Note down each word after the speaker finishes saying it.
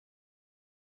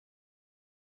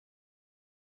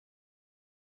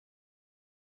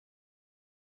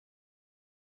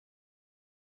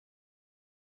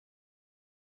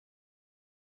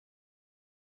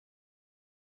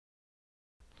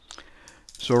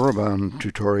Soroban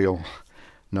tutorial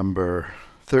number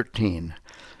 13.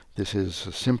 This is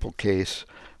a simple case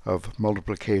of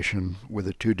multiplication with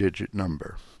a two-digit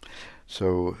number.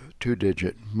 So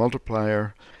two-digit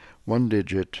multiplier,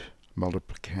 one-digit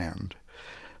multiplicand.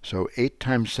 So 8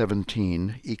 times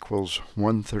 17 equals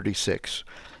 136.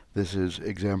 This is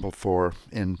example 4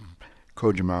 in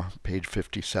Kojima, page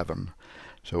 57.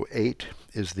 So 8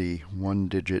 is the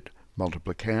one-digit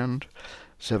multiplicand.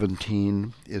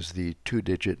 17 is the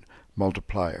two-digit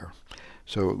multiplier.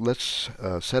 So let's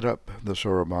set up the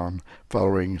Soroban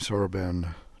following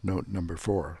Soroban note number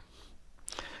 4.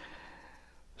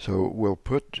 So we'll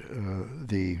put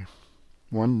the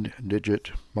one-digit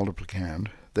multiplicand,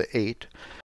 the 8,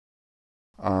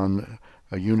 on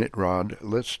a unit rod.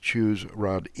 Let's choose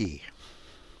rod E.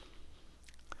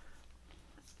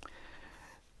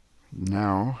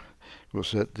 Now we'll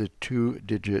set the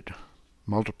two-digit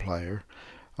multiplier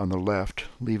on the left,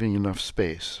 leaving enough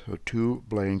space, so 2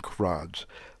 blank rods.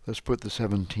 Let's put the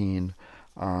 17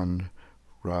 on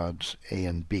rods A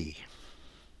and B.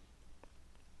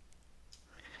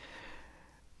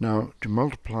 Now, to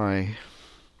multiply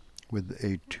with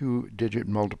a two-digit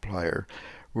multiplier,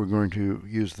 we're going to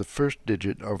use the first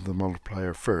digit of the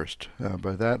multiplier first.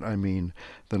 By that I mean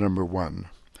the number 1.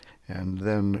 And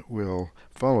then we'll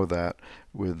follow that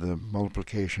with the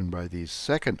multiplication by the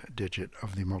second digit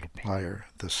of the multiplier,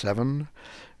 the 7,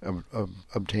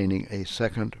 obtaining a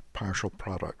second partial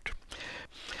product.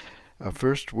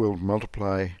 First we'll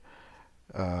multiply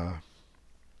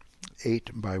 8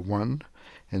 by 1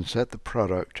 and set the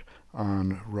product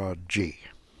on rod G.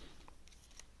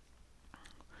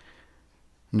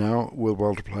 Now we'll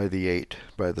multiply the 8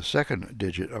 by the second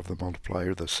digit of the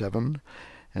multiplier, the 7,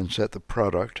 and set the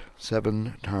product,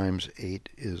 7 times 8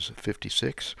 is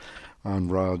 56, on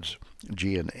rods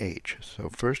G and H. So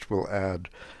first we'll add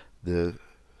the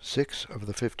 6 of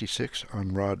the 56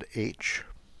 on rod H,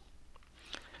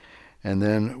 and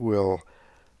then we'll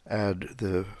add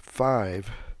the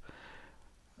 5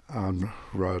 on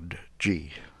rod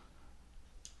G.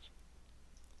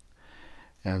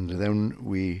 And then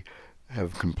we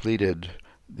have completed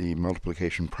the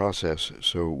multiplication process,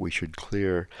 so we should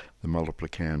clear the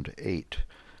multiplicand 8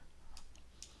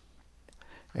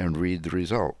 and read the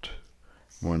result,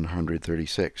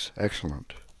 136.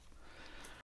 Excellent.